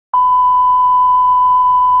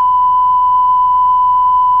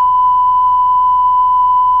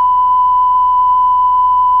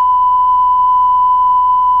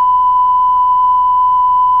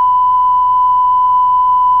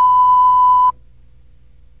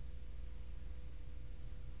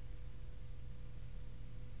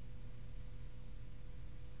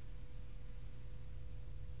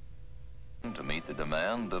the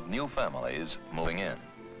demand of new families moving in.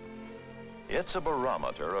 It's a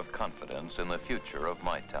barometer of confidence in the future of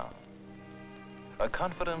my town. A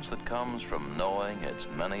confidence that comes from knowing its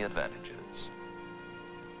many advantages.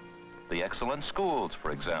 The excellent schools,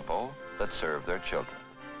 for example, that serve their children.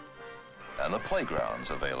 And the playgrounds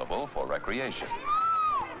available for recreation.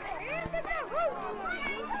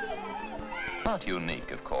 Not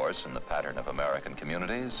unique, of course, in the pattern of American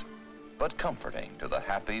communities, but comforting to the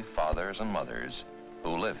happy fathers and mothers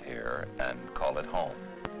who live here and call it home.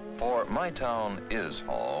 For my town is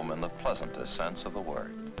home in the pleasantest sense of the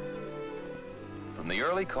word. From the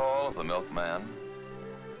early call of the milkman,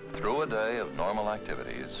 through a day of normal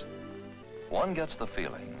activities, one gets the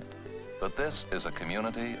feeling that this is a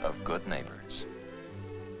community of good neighbors.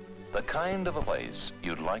 The kind of a place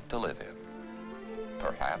you'd like to live in,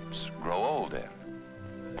 perhaps grow old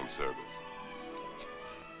in. Home service.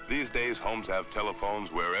 These days, homes have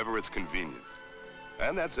telephones wherever it's convenient.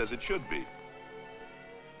 And that's as it should be.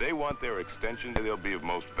 They want their extension where they'll be of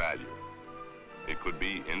most value. It could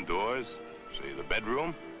be indoors, say the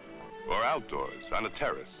bedroom, or outdoors on a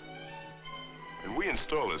terrace. And we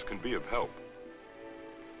installers can be of help.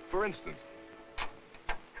 For instance,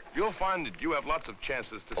 you'll find that you have lots of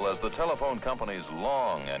chances to... As the telephone company's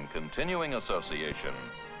long and continuing association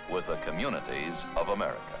with the communities of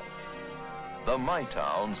America. The My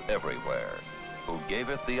Towns everywhere, who gave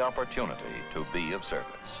it the opportunity to be of service.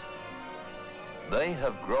 They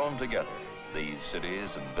have grown together, these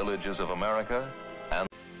cities and villages of America, and...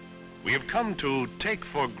 We have come to take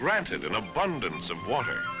for granted an abundance of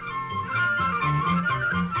water.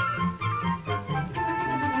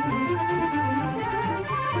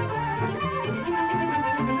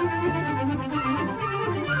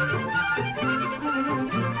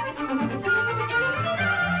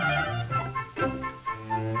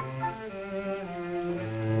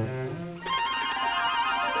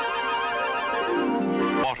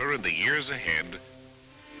 In the years ahead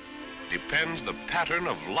depends the pattern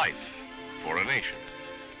of life for a nation.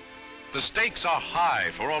 The stakes are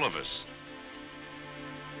high for all of us,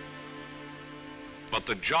 but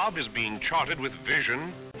the job is being charted with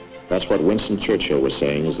vision. That's what Winston Churchill was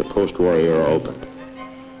saying as the post-war era opened.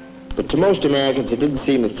 But to most Americans, it didn't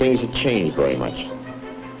seem that things had changed very much.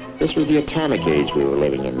 This was the atomic age we were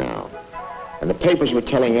living in now. And the papers were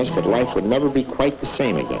telling us that life would never be quite the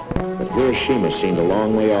same again. That Hiroshima seemed a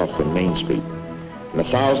long way off from Main Street. And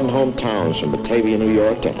 1,000 hometowns from Batavia, New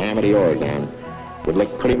York to Amity, Oregon would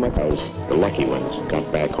look pretty much as the lucky ones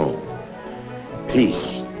got back home.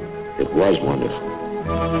 Peace. It was wonderful.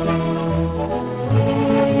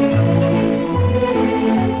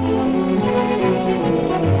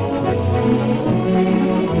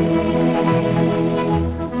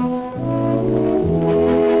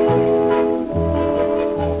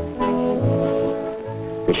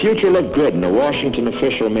 The future looked good, and a Washington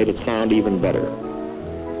official made it sound even better.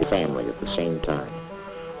 Family at the same time.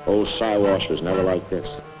 Old Siwash was never like this.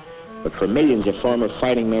 But for millions of former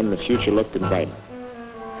fighting men, the future looked inviting.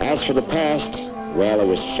 As for the past, well, it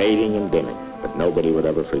was fading and dimming, but nobody would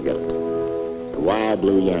ever forget it. The wild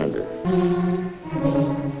blue yonder.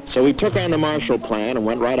 So we took on the Marshall Plan and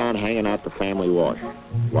went right on hanging out the family wash.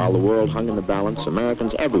 While the world hung in the balance,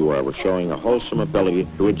 Americans everywhere were showing a wholesome ability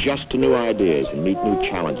to adjust to new ideas and meet new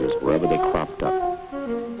challenges wherever they cropped up.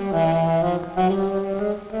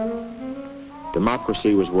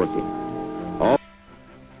 Democracy was working.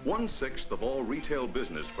 1/6 of all retail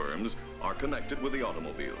business firms are connected with the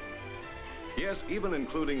automobile. Yes, even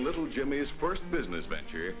including little Jimmy's first business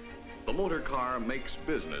venture, the motor car makes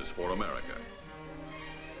business for America.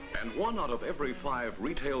 And 1 out of every 5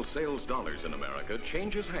 retail sales dollars in America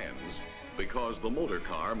changes hands because the motor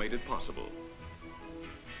car made it possible.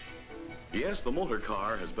 Yes, the motor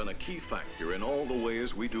car has been a key factor in all the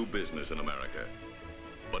ways we do business in America.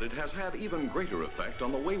 But it has had even greater effect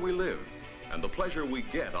on the way we live and the pleasure we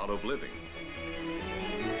get out of living.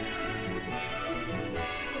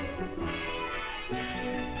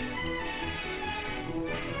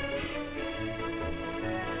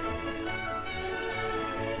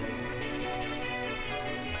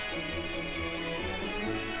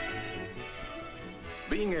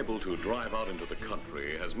 Being able to drive out into the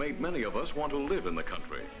country has made many of us want to live in the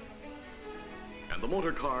country. And the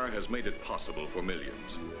motor car has made it possible for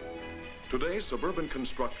millions. Today, suburban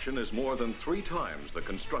construction is more than 3 times the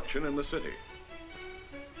construction in the city.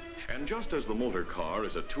 And just as the motor car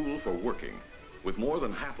is a tool for working, with more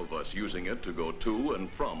than half of us using it to go to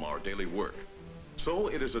and from our daily work, so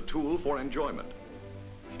it is a tool for enjoyment.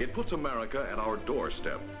 It puts America at our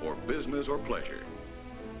doorstep for business or pleasure.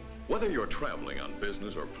 Whether you're traveling on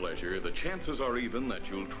business or pleasure, the chances are even that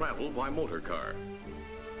you'll travel by motor car.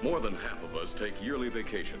 More than half of us take yearly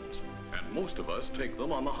vacations, and most of us take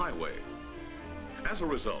them on the highway. As a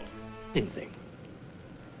result,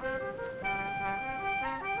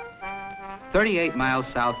 38 miles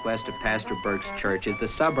southwest of Pastor Burke's church is the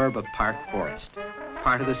suburb of Park Forest,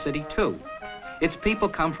 part of the city too. Its people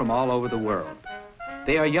come from all over the world.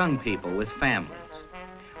 They are young people with families.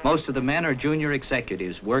 Most of the men are junior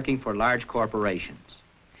executives working for large corporations.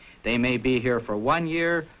 They may be here for 1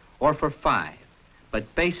 year or for 5,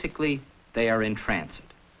 but basically they are in transit.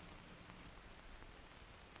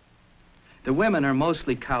 The women are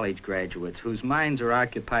mostly college graduates whose minds are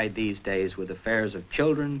occupied these days with affairs of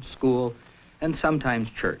children, school, and sometimes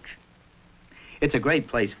church. It's a great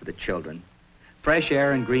place for the children. Fresh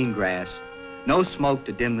air and green grass, no smoke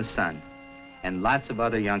to dim the sun, and lots of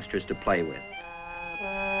other youngsters to play with.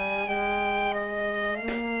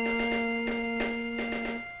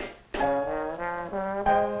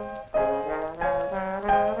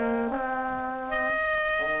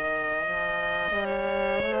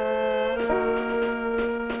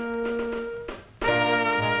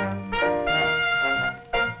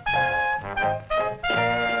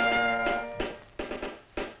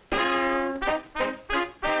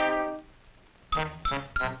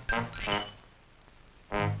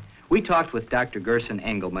 We talked with Dr. Gerson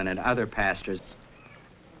Engelman and other pastors.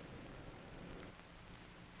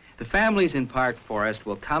 The families in Park Forest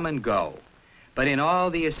will come and go, but in all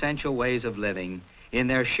the essential ways of living, in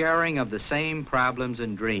their sharing of the same problems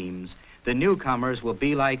and dreams, the newcomers will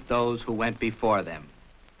be like those who went before them.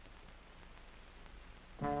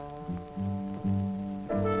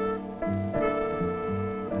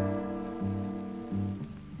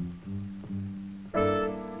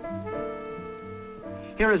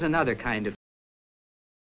 Here is another kind of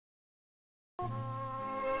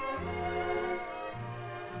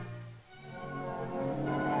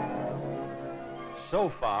So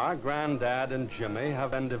far, Granddad and Jimmy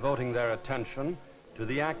have been devoting their attention to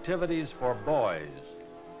the activities for boys.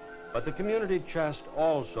 But the community chest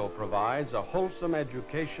also provides a wholesome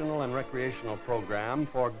educational and recreational program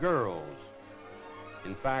for girls.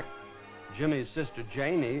 In fact, Jimmy's sister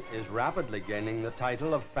Janie is rapidly gaining the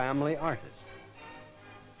title of family artist.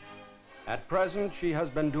 At present, she has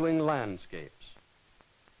been doing landscapes.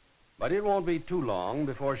 But it won't be too long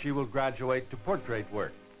before she will graduate to portrait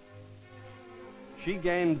work. She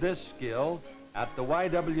gained this skill at the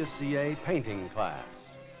YWCA painting class.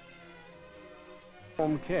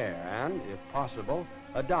 Home care and, if possible,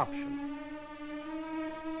 adoption.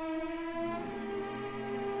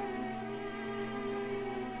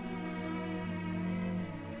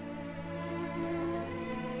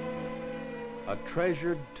 A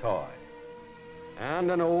treasured toy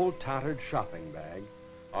and an old tattered shopping bag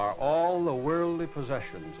are all the worldly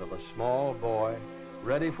possessions of a small boy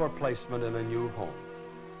ready for placement in a new home.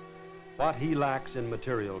 What he lacks in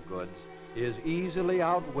material goods is easily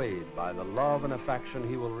outweighed by the love and affection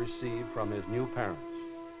he will receive from his new parents.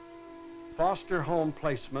 Foster home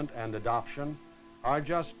placement and adoption are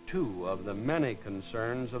just two of the many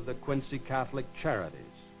concerns of the Quincy Catholic Charities.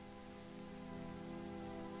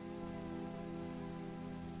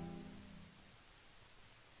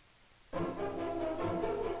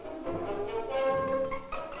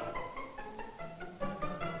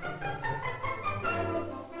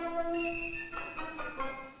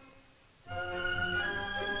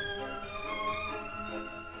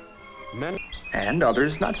 And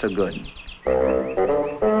others not so good.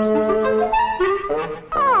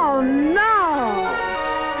 Oh, no!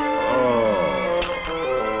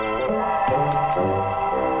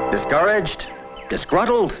 Discouraged?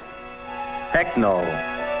 Disgruntled? Heck no.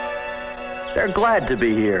 They're glad to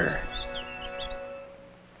be here.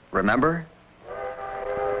 Remember?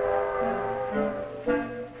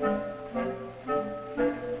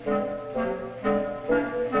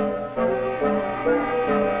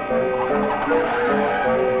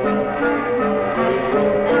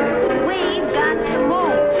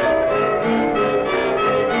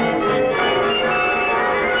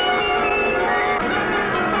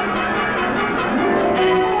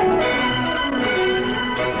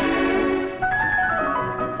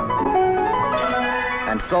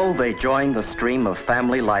 So they join the stream of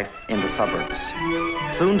family life in the suburbs,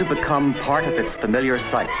 soon to become part of its familiar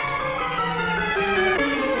sights,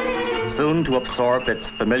 soon to absorb its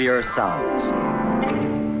familiar sounds.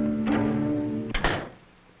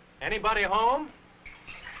 Anybody home?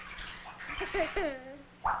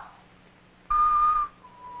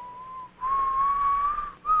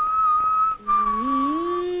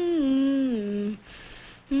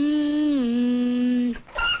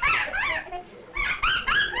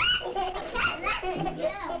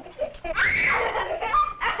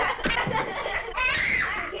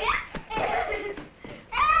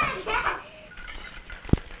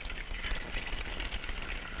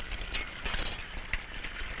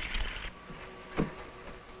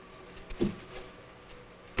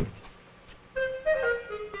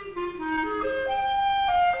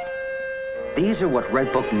 These are what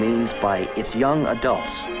Red Book means by its young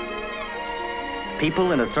adults.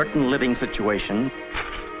 People in a certain living situation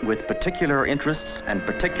with particular interests and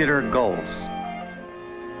particular goals.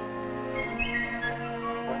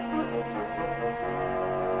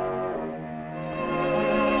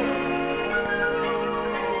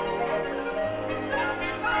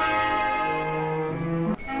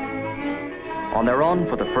 On their own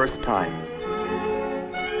for the first time,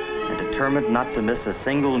 and determined not to miss a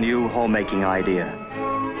single new homemaking idea.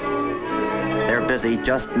 They're busy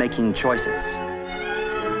just making choices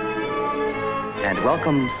and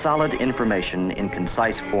welcome solid information in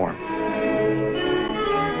concise form.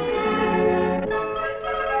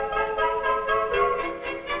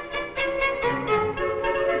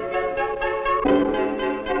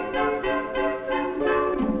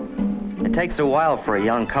 It takes a while for a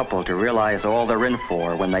young couple to realize all they're in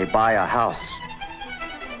for when they buy a house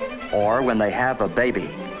or when they have a baby.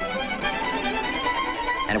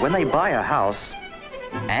 And when they buy a house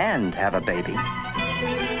and have a baby,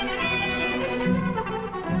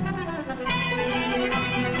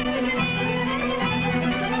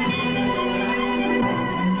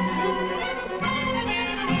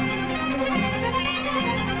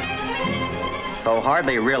 so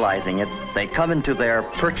hardly realizing it, they come into their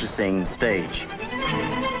purchasing stage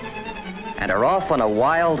and are off on a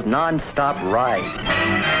wild, non-stop ride.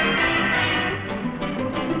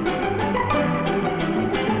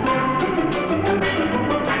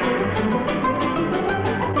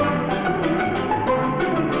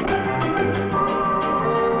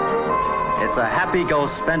 It's a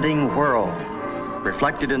happy-go-spending whirl,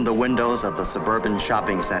 reflected in the windows of the suburban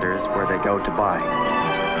shopping centers where they go to buy.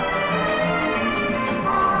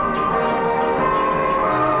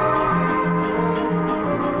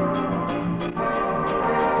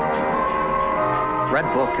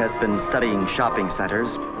 Red Book has been studying shopping centers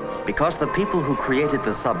because the people who created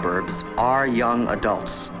the suburbs are young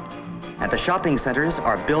adults, and the shopping centers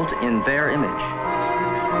are built in their image.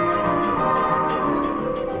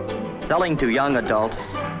 Selling to young adults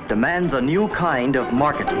demands a new kind of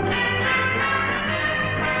marketing.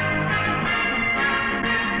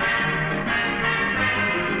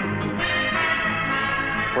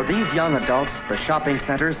 For these young adults, the shopping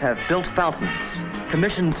centers have built fountains,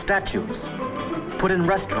 commissioned statues, put in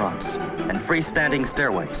restaurants and freestanding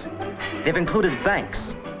stairways. They've included banks,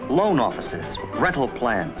 loan offices, rental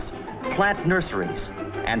plans, plant nurseries,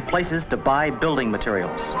 and places to buy building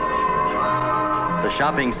materials. The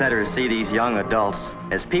shopping centers see these young adults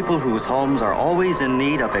as people whose homes are always in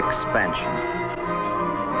need of expansion.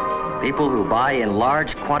 People who buy in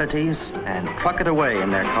large quantities and truck it away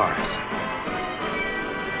in their cars.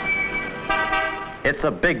 It's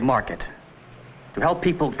a big market. To help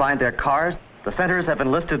people find their cars, the centers have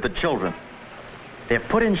enlisted the children. They've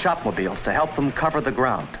put in shopmobiles to help them cover the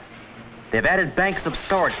ground. They've added banks of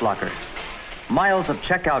storage lockers, miles of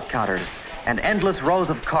checkout counters, and endless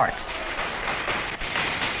rows of carts.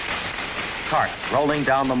 Carts rolling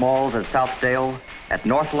down the malls at Southdale, at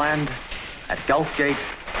Northland, at Gulfgate,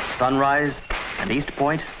 Sunrise, and East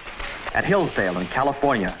Point, at Hillsdale in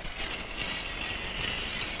California.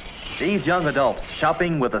 These young adults,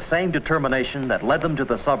 shopping with the same determination that led them to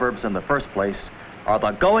the suburbs in the first place, are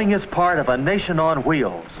the goingest part of a nation on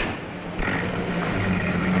wheels.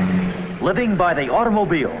 Living by the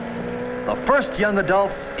automobile, the first young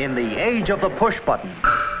adults in the age of the push button.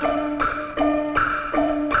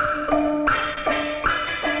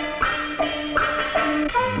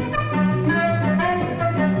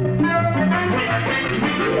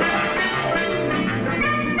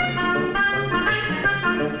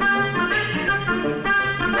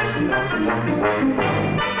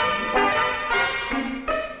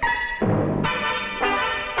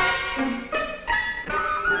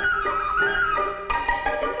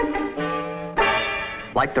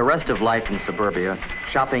 Like the rest of life in suburbia,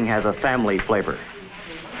 shopping has a family flavor.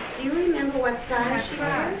 Do you remember what size she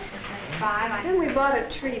was? 5. Then we bought a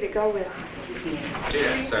tree to go with it.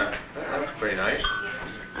 Yes, that was pretty nice.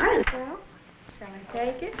 Well, shall I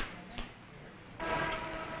take it?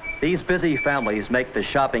 These busy families make the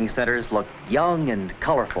shopping centers look young and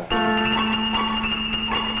colorful.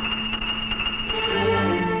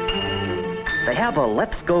 They have a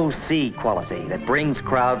let's go see quality that brings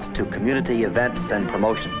crowds to community events and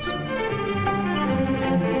promotions.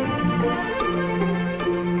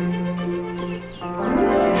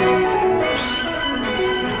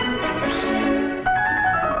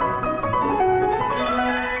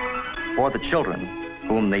 For the children,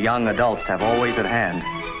 whom the young adults have always at hand,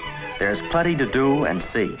 there's plenty to do and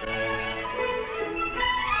see.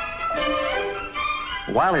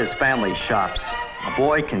 While his family shops, a A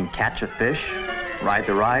boy can catch a fish, ride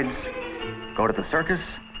the rides, go to the circus,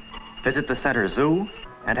 visit the center zoo,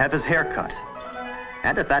 and have his hair cut.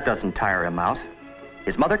 And if that doesn't tire him out,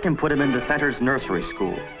 his mother can put him in the center's nursery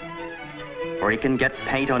school, where he can get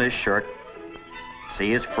paint on his shirt, see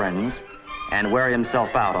his friends, and wear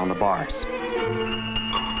himself out on the bars.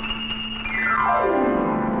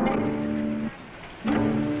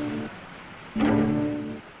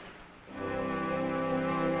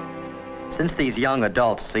 Since these young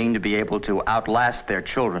adults seem to be able to outlast their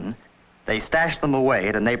children, they stash them away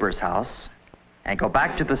at a neighbor's house and go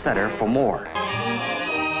back to the center for more.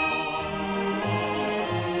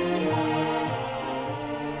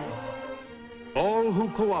 All who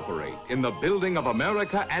cooperate in the building of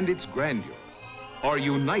America and its grandeur are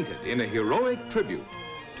united in a heroic tribute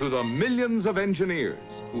to the millions of engineers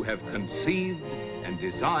who have conceived and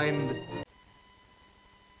designed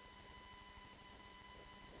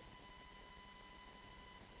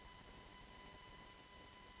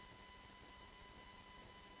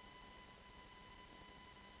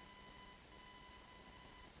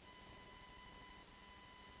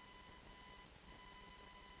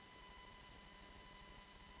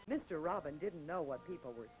Mr. Robin didn't know what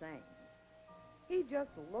people were saying. He just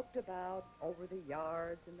looked about over the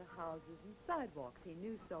yards and the houses and sidewalks he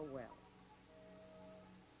knew so well.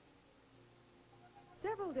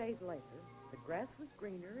 Several days later, the grass was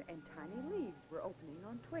greener and tiny leaves were opening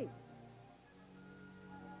on twigs.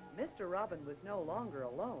 Mr. Robin was no longer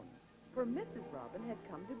alone, for Mrs. Robin had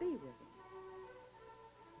come to be with him.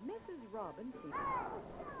 Mrs. Robin seemed...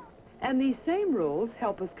 And these same rules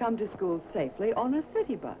help us come to school safely on a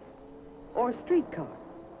city bus or streetcar.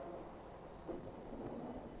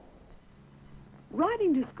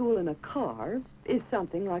 Riding to school in a car is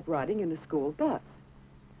something like riding in a school bus.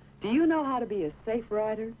 Do you know how to be a safe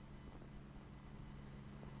rider?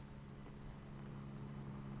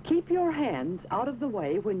 Keep your hands out of the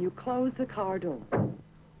way when you close the car door.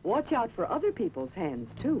 Watch out for other people's hands,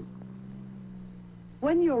 too.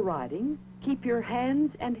 When you're riding, keep your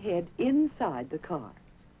hands and head inside the car.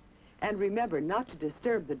 And remember not to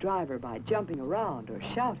disturb the driver by jumping around or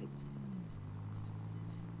shouting.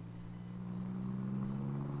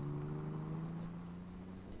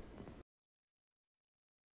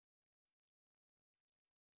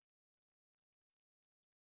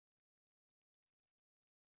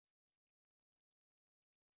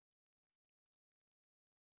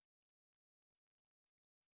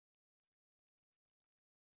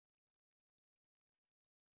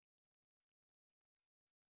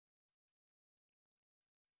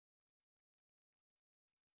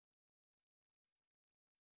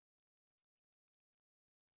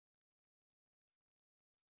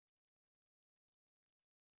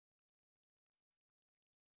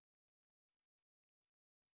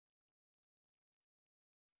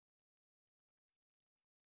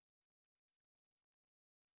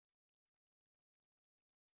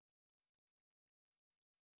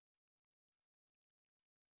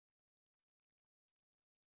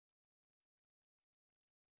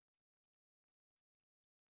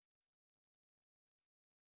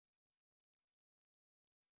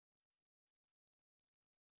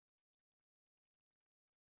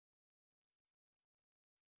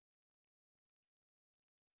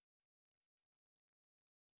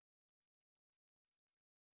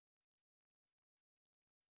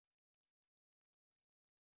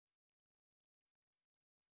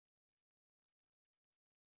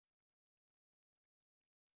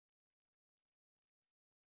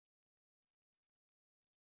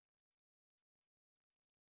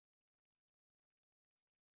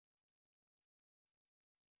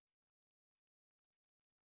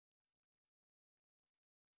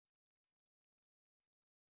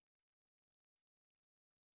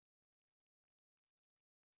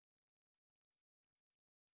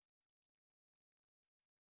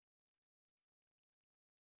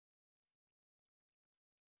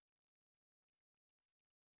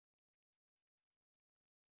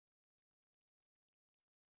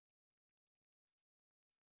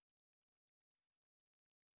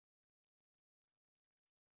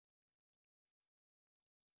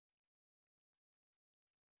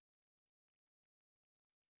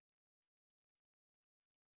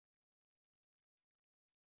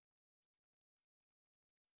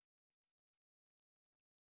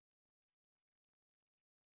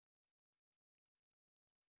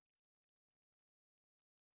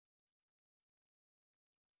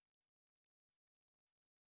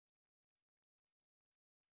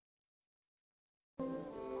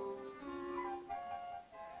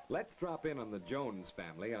 Let's drop in on the Jones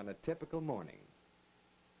family on a typical morning.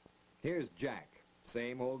 Here's Jack,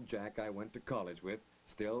 Same old Jack I went to college with,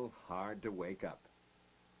 still hard to wake up.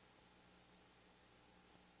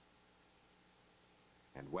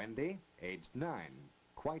 And Wendy, aged 9,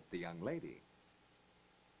 quite the young lady.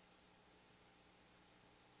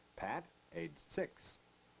 Pat, aged 6.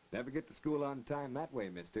 Never get to school on time that way,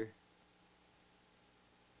 mister.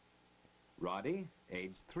 Roddy,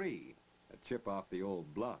 aged 3. A chip off the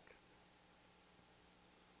old block.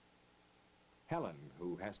 Helen,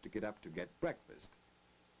 who has to get up to get breakfast.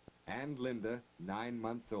 And Linda, 9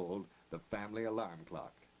 months old, the family alarm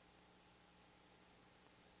clock.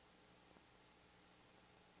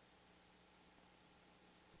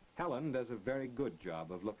 Helen does a very good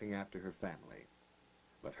job of looking after her family.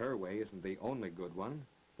 But her way isn't the only good one.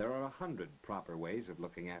 There are 100 proper ways of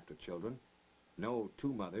looking after children. No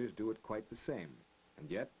two mothers do it quite the same, and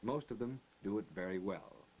yet most of them do it very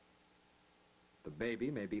well. The baby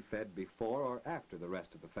may be fed before or after the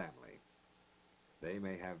rest of the family. They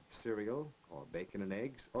may have cereal or bacon and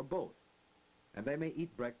eggs or both, and they may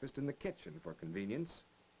eat breakfast in the kitchen for convenience,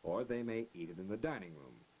 or they may eat it in the dining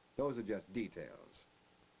room. Those are just details.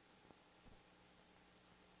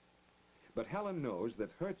 But Helen knows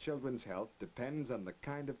that her children's health depends on the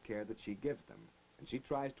kind of care that she gives them, and she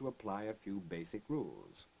tries to apply a few basic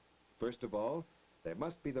rules. First of all, there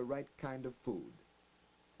must be the right kind of food.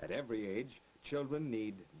 At every age, children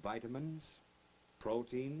need vitamins,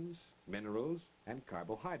 proteins, minerals, and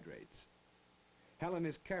carbohydrates. Helen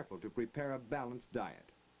is careful to prepare a balanced diet,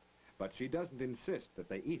 but she doesn't insist that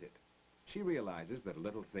they eat it. She realizes that a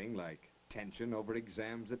little thing like tension over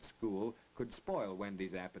exams at school could spoil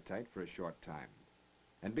Wendy's appetite for a short time.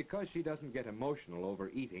 And because she doesn't get emotional over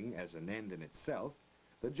eating as an end in itself,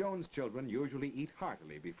 the Jones children usually eat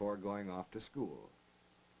heartily before going off to school.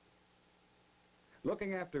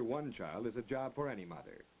 Looking after one child is a job for any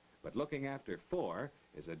mother, but looking after 4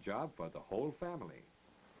 is a job for the whole family.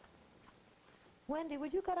 Wendy,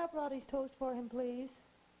 would you cut up Roddy's toast for him, please?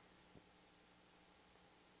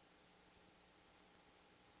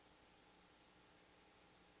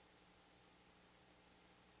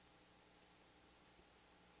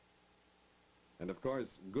 And of course,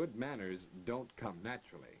 good manners don't come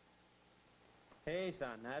naturally. Hey,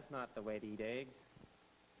 son, that's not the way to eat eggs.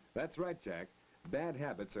 That's right, Jack. Bad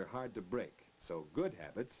habits are hard to break, so good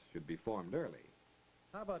habits should be formed early.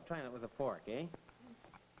 How about trying it with a fork, eh?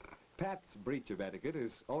 Pat's breach of etiquette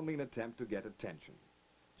is only an attempt to get attention.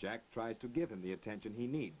 Jack tries to give him the attention he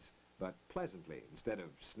needs, but pleasantly, instead of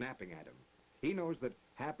snapping at him. He knows that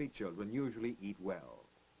happy children usually eat well.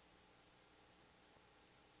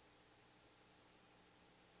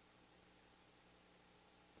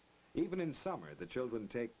 Even in summer, the children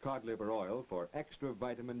take cod liver oil for extra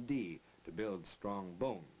vitamin D to build strong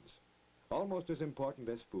bones. Almost as important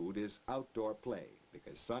as food is outdoor play,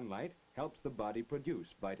 because sunlight helps the body produce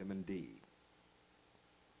vitamin D.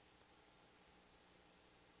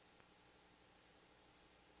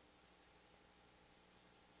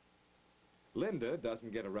 Linda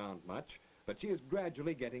doesn't get around much, but she is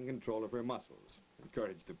gradually getting control of her muscles,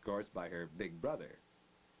 encouraged, of course, by her big brother.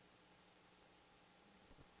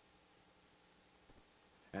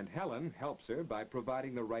 And Helen helps her by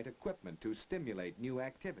providing the right equipment to stimulate new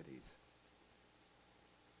activities.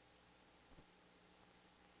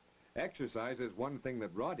 Exercise is one thing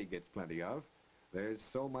that Roddy gets plenty of. There's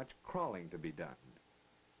so much crawling to be done.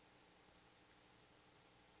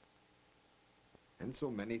 And so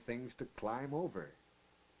many things to climb over.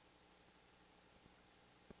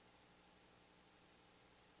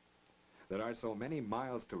 There are so many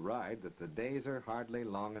miles to ride that the days are hardly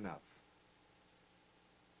long enough.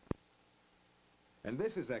 And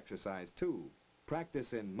this is exercise, too.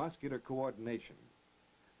 Practice in muscular coordination.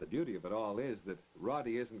 The beauty of it all is that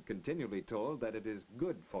Roddy isn't continually told that it is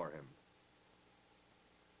good for him.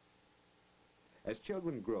 As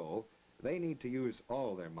children grow, they need to use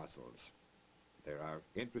all their muscles. There are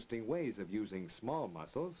interesting ways of using small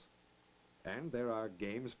muscles, and there are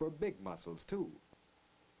games for big muscles, too.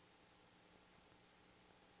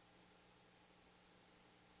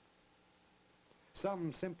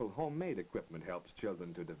 Some simple homemade equipment helps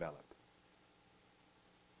children to develop.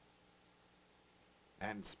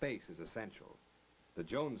 And space is essential. The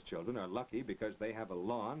Jones children are lucky because they have a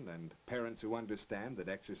lawn and parents who understand that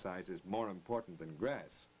exercise is more important than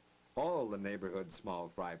grass. All the neighborhood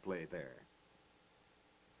small fry play there.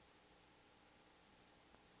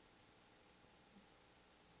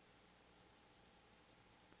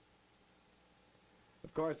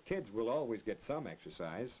 Of course, kids will always get some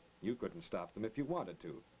exercise. You couldn't stop them if you wanted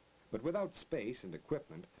to. But without space and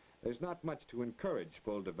equipment, there's not much to encourage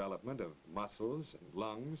full development of muscles and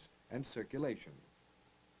lungs and circulation.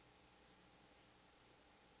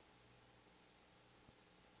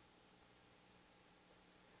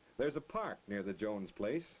 There's a park near the Jones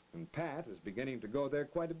place, and Pat is beginning to go there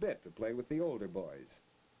quite a bit to play with the older boys.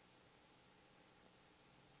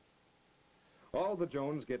 All the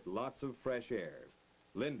Jones get lots of fresh air.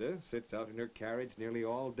 Linda sits out in her carriage nearly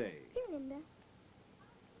all day. Here, Linda.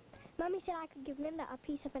 Mommy said I could give Linda a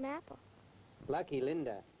piece of an apple. Lucky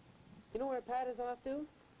Linda. You know where Pat is off to?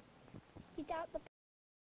 He's out the...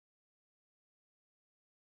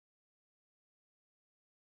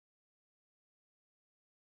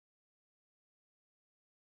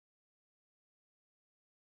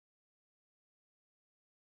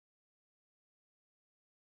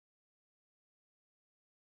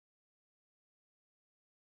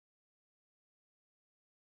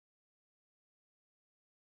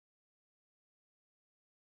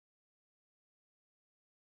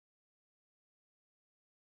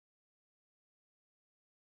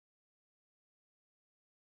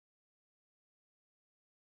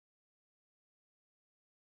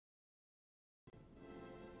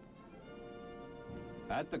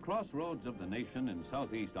 At the crossroads of the nation in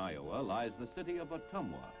southeast Iowa lies the city of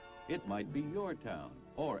Ottumwa. It might be your town,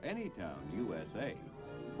 or any town, USA.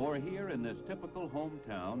 For here in this typical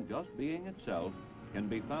hometown, just being itself, can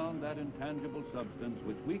be found that intangible substance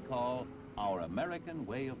which we call our American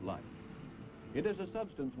way of life. It is a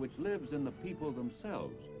substance which lives in the people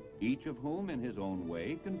themselves, each of whom in his own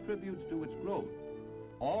way contributes to its growth.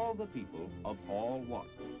 All the people of all walks.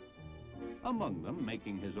 Among them,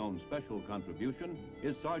 making his own special contribution,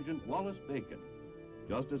 is Sergeant Wallace Bacon.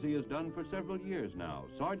 Just as he has done for several years now,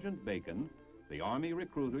 Sergeant Bacon, the Army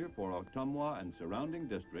recruiter for Ottumwa and surrounding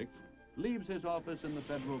districts, leaves his office in the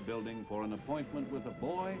federal building for an appointment with a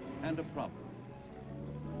boy and a problem.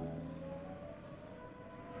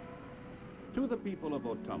 To the people of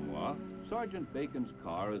Ottumwa, Sergeant Bacon's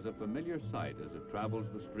car is a familiar sight as it travels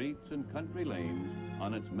the streets and country lanes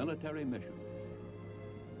on its military mission.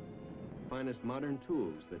 Finest modern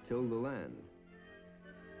tools that till the land.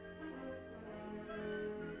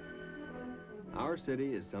 Our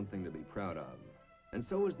city is something to be proud of, and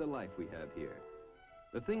so is the life we have here.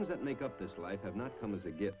 The things that make up this life have not come as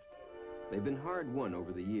a gift. They've been hard won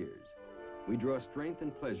over the years. We draw strength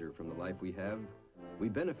and pleasure from the life we have. We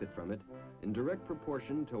benefit from it in direct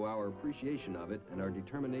proportion to our appreciation of it and our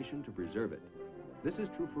determination to preserve it. This is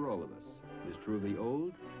true for all of us. It is true of the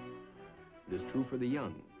old. It is true for the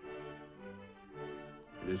young.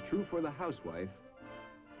 It is true for the housewife,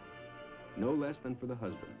 no less than for the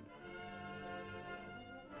husband.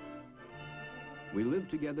 We live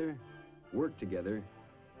together, work together,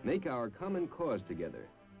 make our common cause together,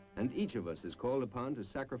 and each of us is called upon to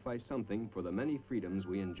sacrifice something for the many freedoms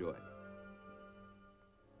we enjoy.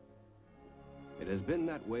 It has been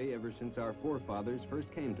that way ever since our forefathers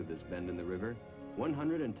first came to this bend in the river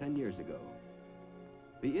 110 years ago.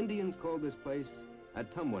 The Indians called this place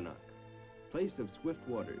Ottumwanak, place of swift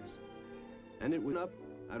waters, and it went up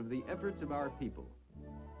out of the efforts of our people.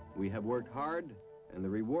 We have worked hard, and the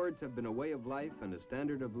rewards have been a way of life and a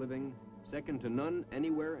standard of living second to none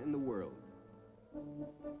anywhere in the world.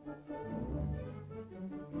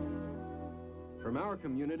 From our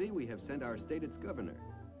community, we have sent our state its governor,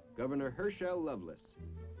 Governor Herschel Lovelace,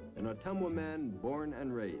 an Ottumwa man born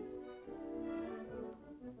and raised.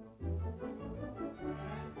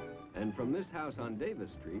 And from this house on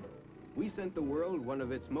Davis Street, we sent the world one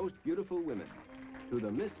of its most beautiful women to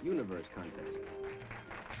the Miss Universe contest.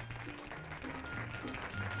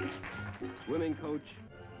 Swimming coach.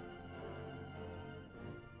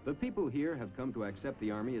 The people here have come to accept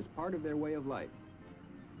the Army as part of their way of life.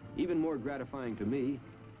 Even more gratifying to me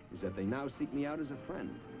is that they now seek me out as a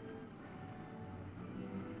friend.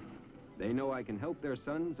 They know I can help their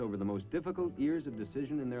sons over the most difficult years of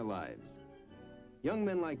decision in their lives. Young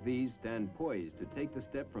men like these stand poised to take the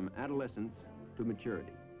step from adolescence to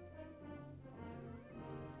maturity.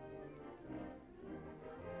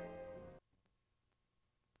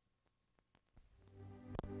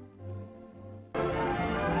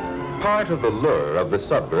 Part of the lure of the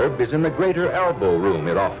suburb is in the greater elbow room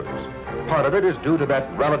it offers. Part of it is due to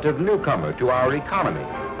that relative newcomer to our economy,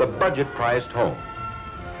 the budget-priced home.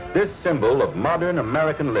 This symbol of modern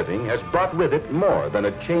American living has brought with it more than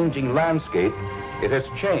a changing landscape. It has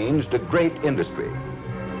changed a great industry.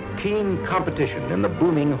 Keen competition in the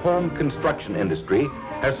booming home construction industry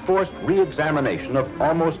has forced re-examination of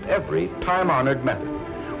almost every time-honored method,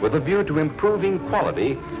 with a view to improving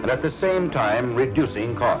quality and at the same time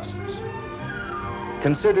reducing costs.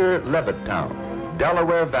 Consider Levittown,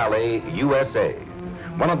 Delaware Valley, USA,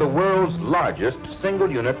 one of the world's largest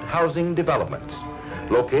single-unit housing developments,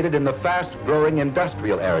 located in the fast-growing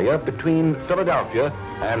industrial area between Philadelphia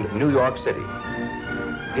and New York City.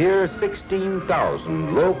 Here,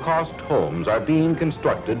 16,000 low-cost homes are being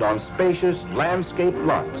constructed on spacious landscape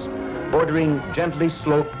lots bordering gently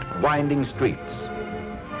sloped, winding streets.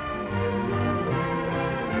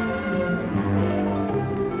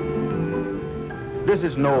 This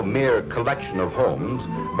is no mere collection of homes,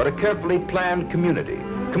 but a carefully planned community,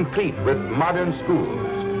 complete with modern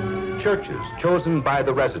schools, churches chosen by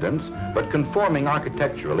the residents, but conforming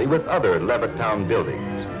architecturally with other Levittown buildings,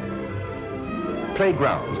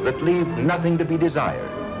 playgrounds that leave nothing to be desired,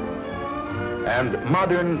 and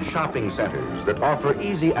modern shopping centers that offer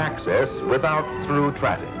easy access without through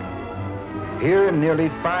traffic. Here, nearly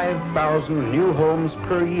 5,000 new homes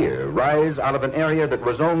per year rise out of an area that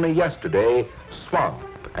was only yesterday swamp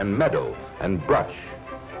and meadow and brush.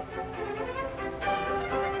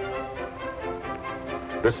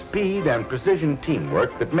 The speed and precision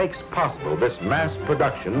teamwork that makes possible this mass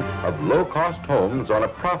production of low-cost homes on a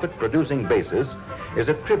profit-producing basis is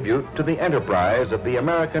a tribute to the enterprise of the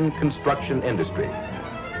American construction industry.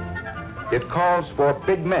 It calls for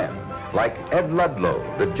big men like Ed Ludlow,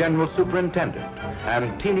 the general superintendent,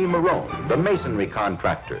 and Teeny Marone, the masonry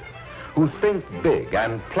contractor, who think big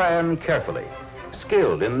and plan carefully,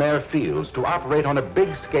 skilled in their fields to operate on a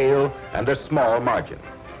big scale and a small margin.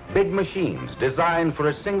 Big machines designed for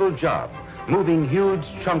a single job, moving huge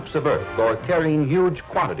chunks of earth or carrying huge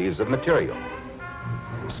quantities of material.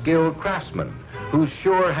 Skilled craftsmen whose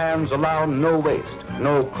sure hands allow no waste,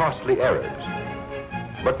 no costly errors.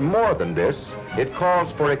 But more than this, it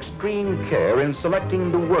calls for extreme care in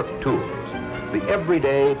selecting the work tools, the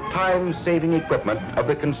everyday time-saving equipment of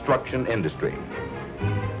the construction industry.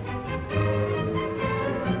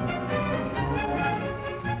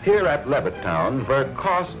 Here at Levittown, where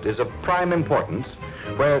cost is of prime importance,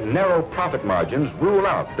 where narrow profit margins rule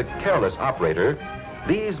out the careless operator,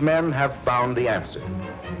 these men have found the answer.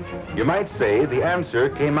 You might say the answer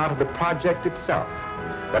came out of the project itself,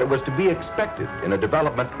 that it was to be expected in a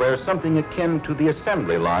development where something akin to the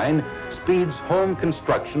assembly line speeds home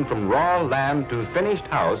construction from raw land to finished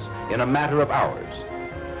house in a matter of hours.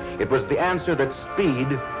 It was the answer that speed,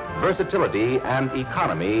 versatility, and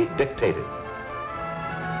economy dictated.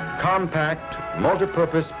 Compact,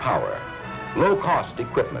 multi-purpose power, low-cost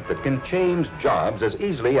equipment that can change jobs as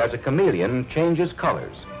easily as a chameleon changes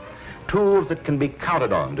colors. Tools that can be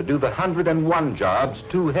counted on to do the 101 jobs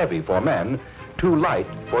too heavy for men, too light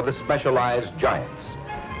for the specialized giants.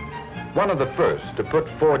 One of the first to put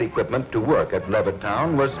Ford equipment to work at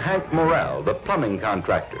Levittown was Hank Morrell, the plumbing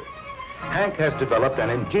contractor. Hank has developed an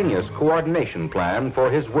ingenious coordination plan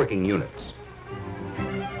for his working units.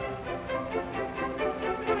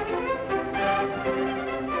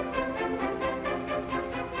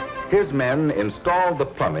 His men installed the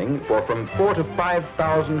plumbing for from 4,000 to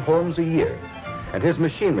 5,000 homes a year, and his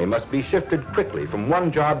machinery must be shifted quickly from one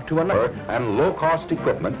job to another, and low-cost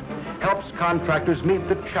equipment helps contractors meet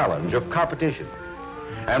the challenge of competition.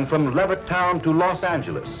 And from Levittown to Los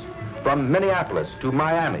Angeles, from Minneapolis to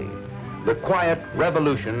Miami, the quiet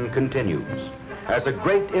revolution continues as a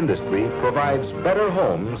great industry provides better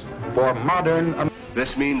homes for modern...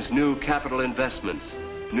 This means new capital investments,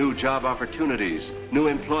 new job opportunities, new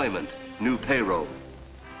employment, new payroll.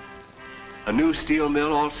 A new steel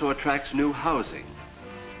mill also attracts new housing.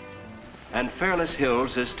 And Fairless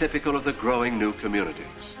Hills is typical of the growing new communities.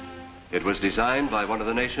 It was designed by one of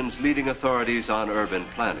the nation's leading authorities on urban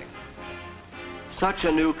planning. Such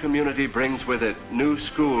a new community brings with it new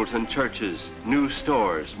schools and churches, new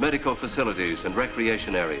stores, medical facilities, and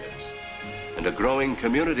recreation areas. And a growing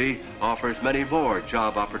community offers many more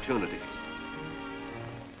job opportunities.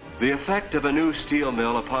 The effect of a new steel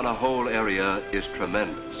mill upon a whole area is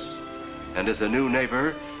tremendous. And as a new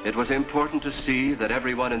neighbor, it was important to see that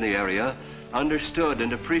everyone in the area understood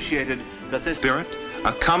and appreciated that this spirit,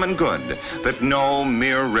 a common good that no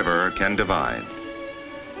mere river can divide.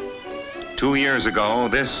 2 years ago,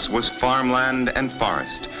 this was farmland and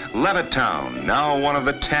forest. Levittown, now one of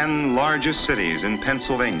the 10 largest cities in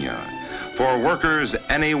Pennsylvania. For workers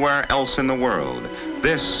anywhere else in the world,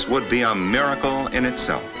 this would be a miracle in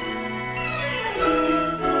itself.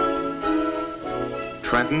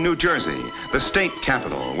 Trenton, New Jersey, the state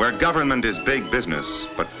capital, where government is big business,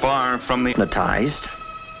 but far from the... Hypnotized.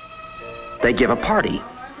 They give a party.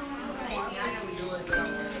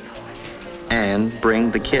 And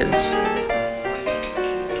bring the kids.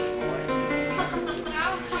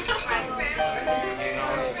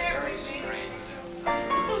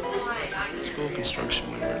 School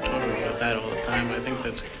construction, we were talking about that all the time. I think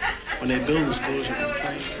that when they build the schools, you can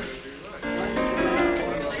plan.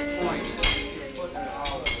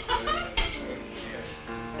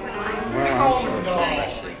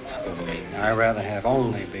 I'd rather have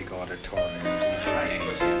only big auditoriums and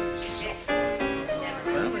gymnasiums and so forth.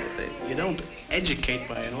 Well, you don't educate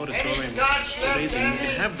by an auditorium. Today's, and you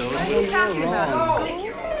can have those. You're wrong.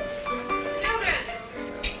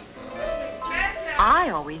 I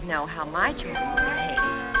always know how my children will behave.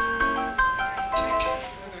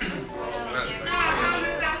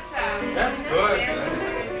 That's good.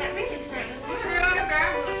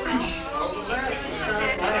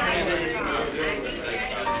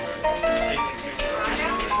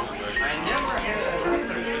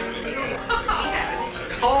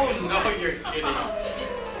 Oh, no, you're kidding.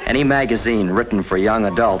 Any magazine written for young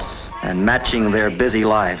adults and matching their busy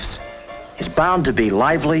lives is bound to be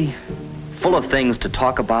lively, full of things to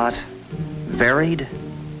talk about, varied,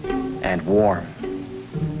 and warm.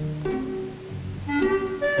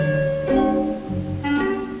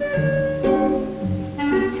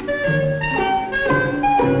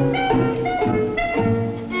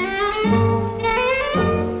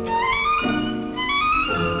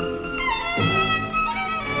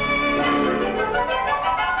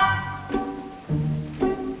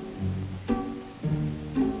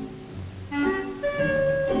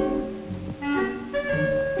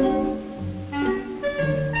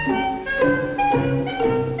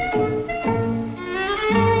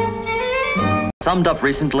 Summed up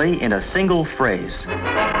recently in a single phrase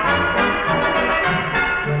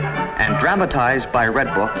and dramatized by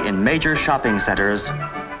Redbook in major shopping centers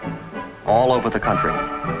all over the country.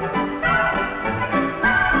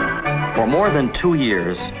 For more than 2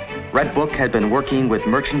 years, Redbook had been working with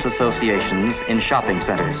merchants' associations in shopping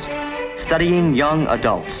centers, studying young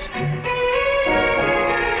adults.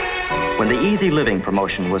 When the Easy Living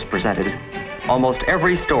promotion was presented, almost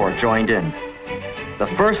every store joined in. The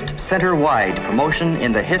first center-wide promotion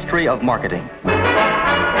in the history of marketing.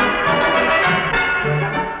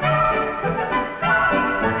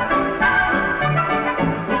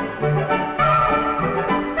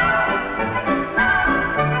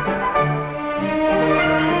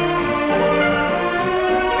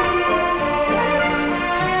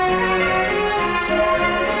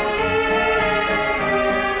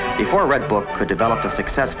 Before Redbook could develop a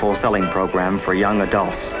successful selling program for young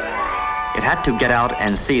adults, it had to get out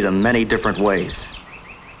and see them many different ways.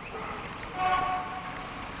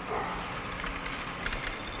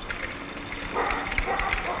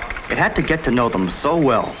 It had to get to know them so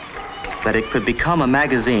well that it could become a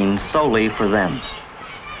magazine solely for them.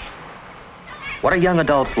 What are young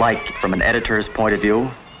adults like from an editor's point of view?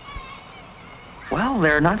 Well,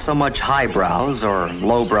 they're not so much highbrows or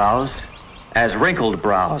lowbrows as wrinkled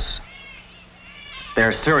brows.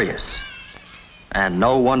 They're serious, and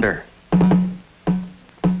no wonder.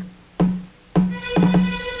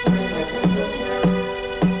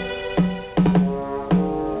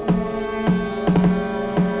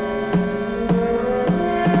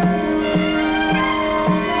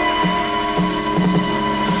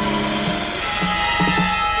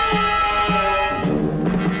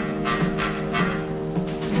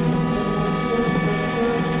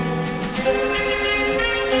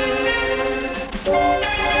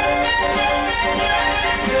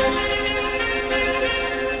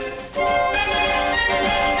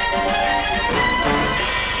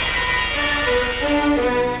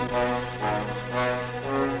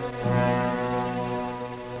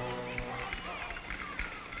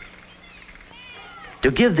 To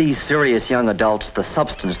give these serious young adults the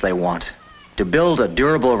substance they want, to build a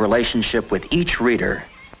durable relationship with each reader,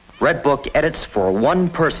 Redbook edits for one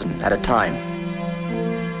person at a time.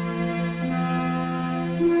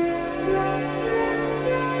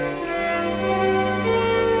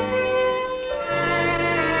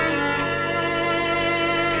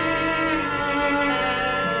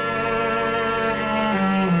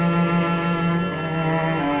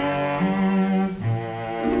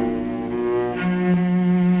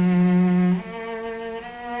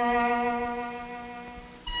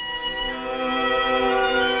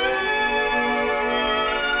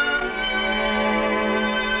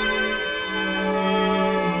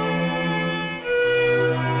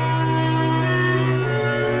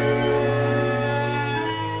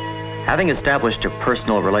 Having established a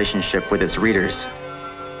personal relationship with its readers,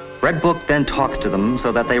 Redbook then talks to them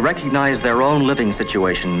so that they recognize their own living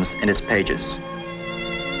situations in its pages.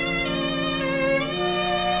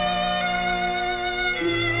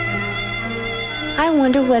 I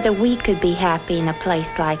wonder whether we could be happy in a place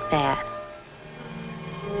like that.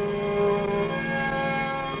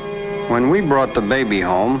 When we brought the baby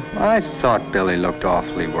home, I thought Billy looked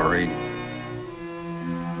awfully worried.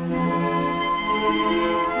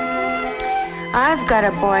 I've got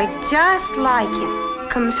a boy just like him.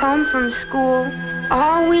 Comes home from school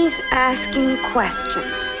always asking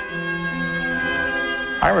questions.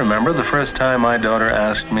 I remember the first time my daughter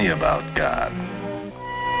asked me about God.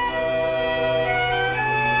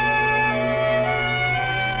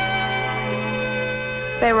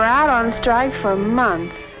 They were out on strike for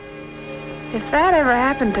months. If that ever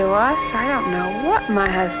happened to us, I don't know what my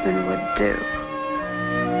husband would do.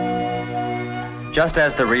 Just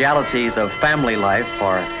as the realities of family life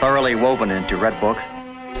are thoroughly woven into Red Book,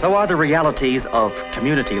 so are the realities of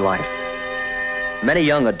community life. Many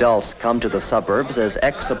young adults come to the suburbs as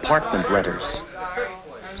ex-apartment renters.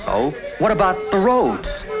 So, what about the roads,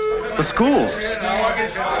 the schools?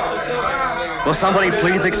 Will somebody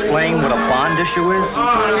please explain what a bond issue is?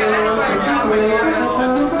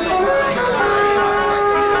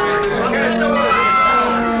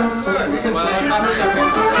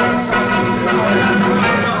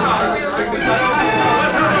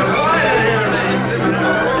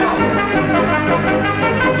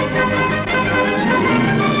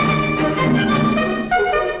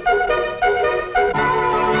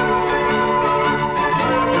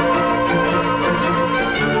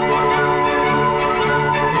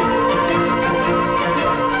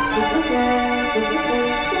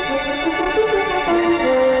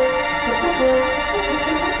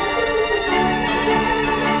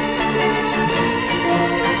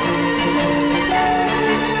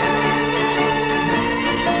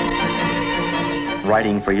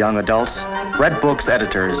 Writing for young adults, Red Book's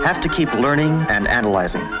editors have to keep learning and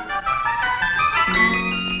analyzing.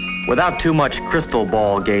 Without too much crystal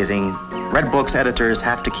ball gazing, Red Book's editors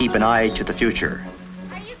have to keep an eye to the future.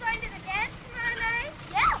 Are you going to the dance tomorrow night?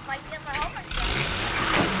 Yeah, if I get my homework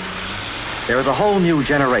done. There is a whole new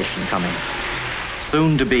generation coming,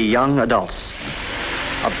 soon to be young adults.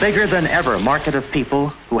 A bigger than ever market of people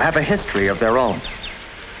who have a history of their own,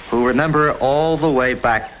 who remember all the way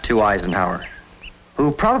back to Eisenhower,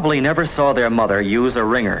 who probably never saw their mother use a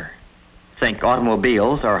wringer, think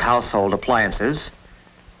automobiles are household appliances,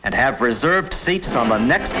 and have reserved seats on the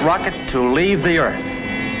next rocket to leave the Earth.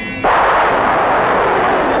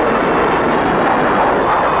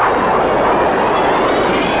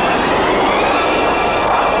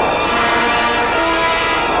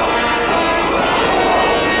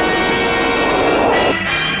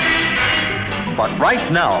 But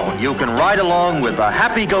right now, you can ride along with the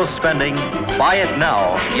happy go spending, buy it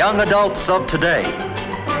now, young adults of today.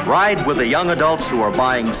 Ride with the young adults who are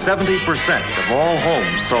buying 70% of all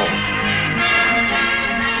homes sold.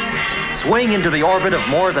 Swing into the orbit of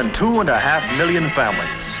more than 2.5 million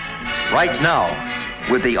families. Right now,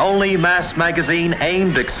 with the only mass magazine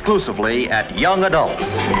aimed exclusively at young adults.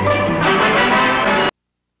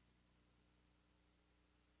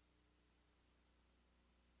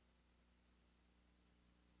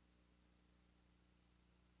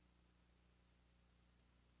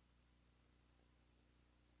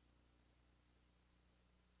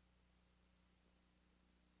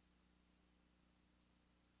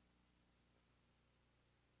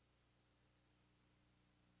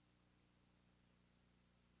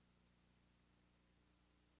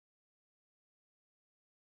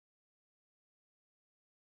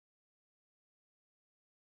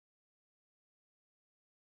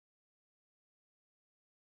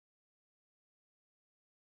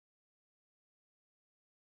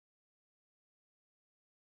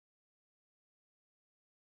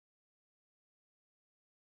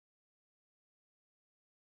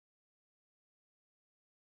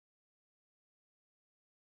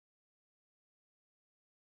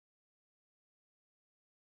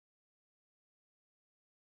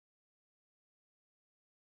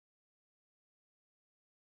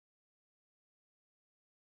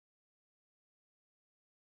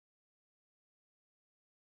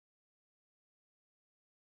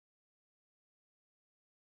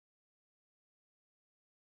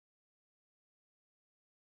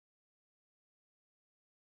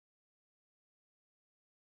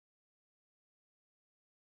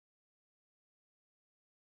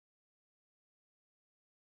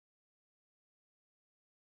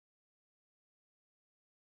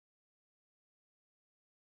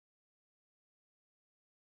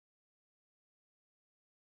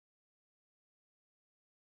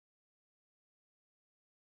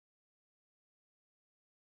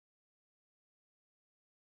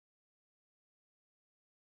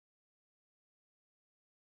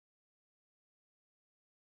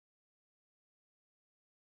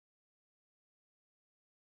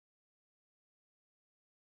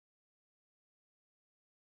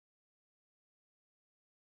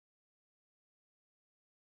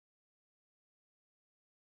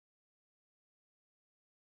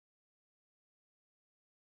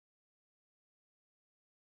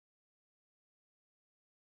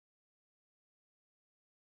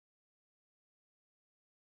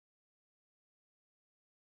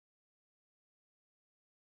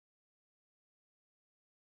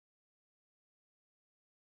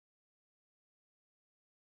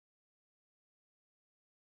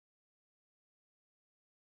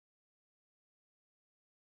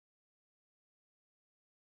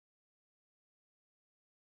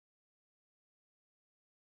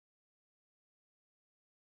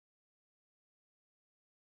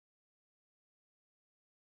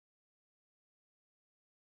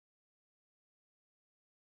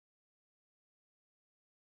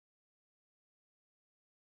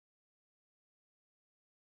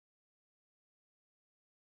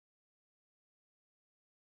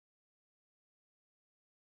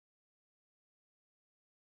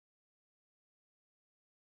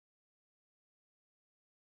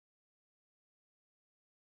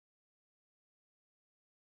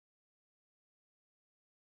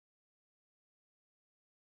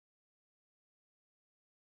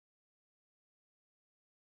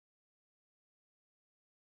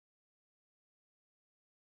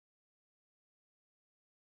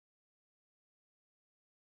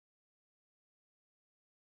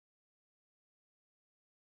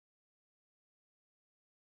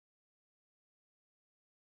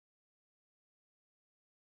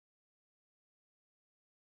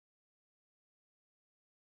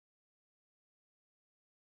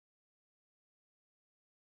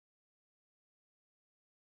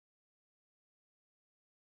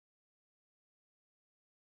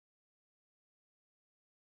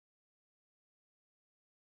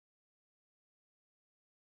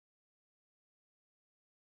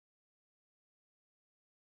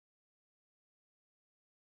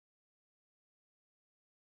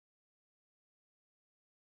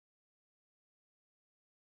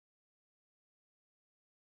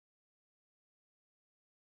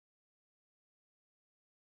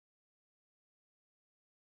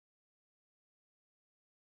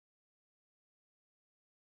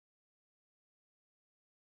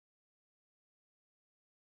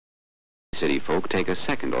 city folk take a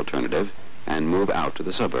second alternative and move out to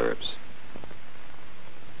the suburbs.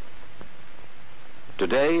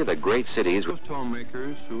 Today, the great cities... Most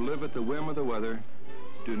homemakers who live at the whim of the weather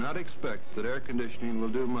do not expect that air conditioning will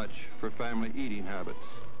do much for family eating habits.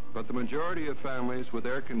 But the majority of families with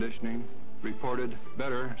air conditioning reported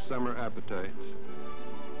better summer appetites.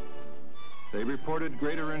 They reported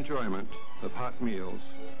greater enjoyment of hot meals.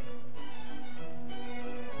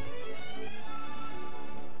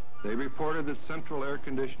 They reported that central air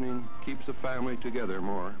conditioning keeps a family together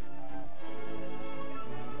more.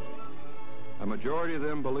 A majority of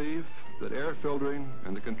them believe that air filtering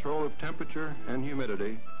and the control of temperature and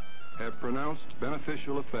humidity have pronounced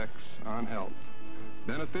beneficial effects on health.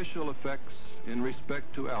 Beneficial effects in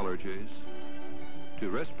respect to allergies,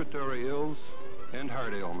 to respiratory ills and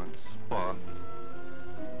heart ailments,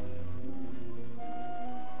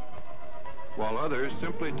 while others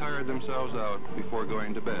simply tired themselves out before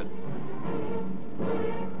going to bed.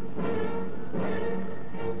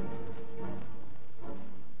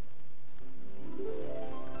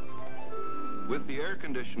 With the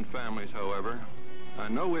air-conditioned families, however,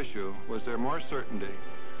 on no issue was there more certainty,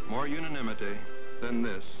 more unanimity than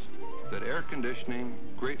this, that air conditioning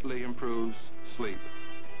greatly improves sleep.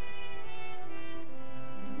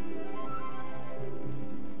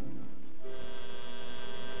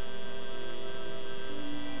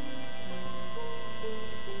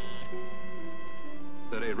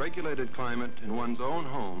 That a regulated climate in one's own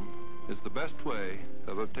home is the best way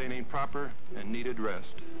of obtaining proper and needed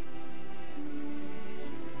rest.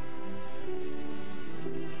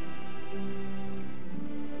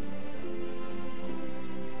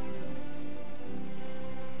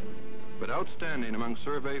 But outstanding among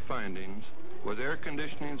survey findings was air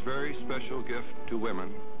conditioning's very special gift to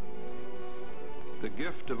women. The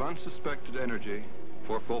gift of unsuspected energy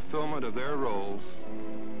for fulfillment of their roles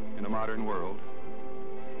in a modern world.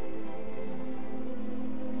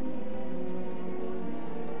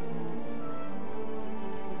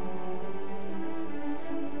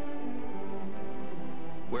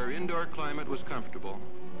 Where indoor climate was comfortable,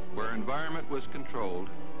 where environment was controlled,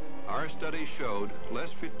 our studies showed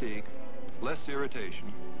less fatigue, less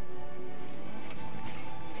irritation.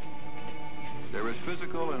 There was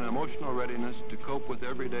physical and emotional readiness to cope with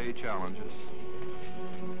everyday challenges.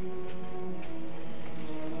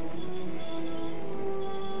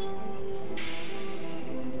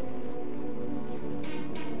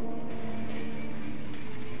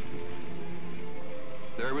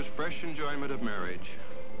 There was fresh enjoyment of marriage,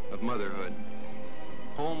 of motherhood.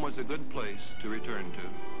 Home was a good place to return to.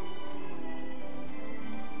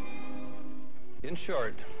 In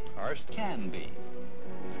short, ours can be.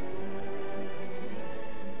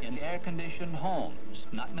 In air-conditioned homes,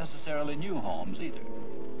 not necessarily new homes either.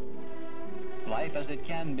 Life as it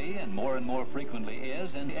can be, and more frequently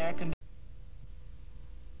is, in air-conditioned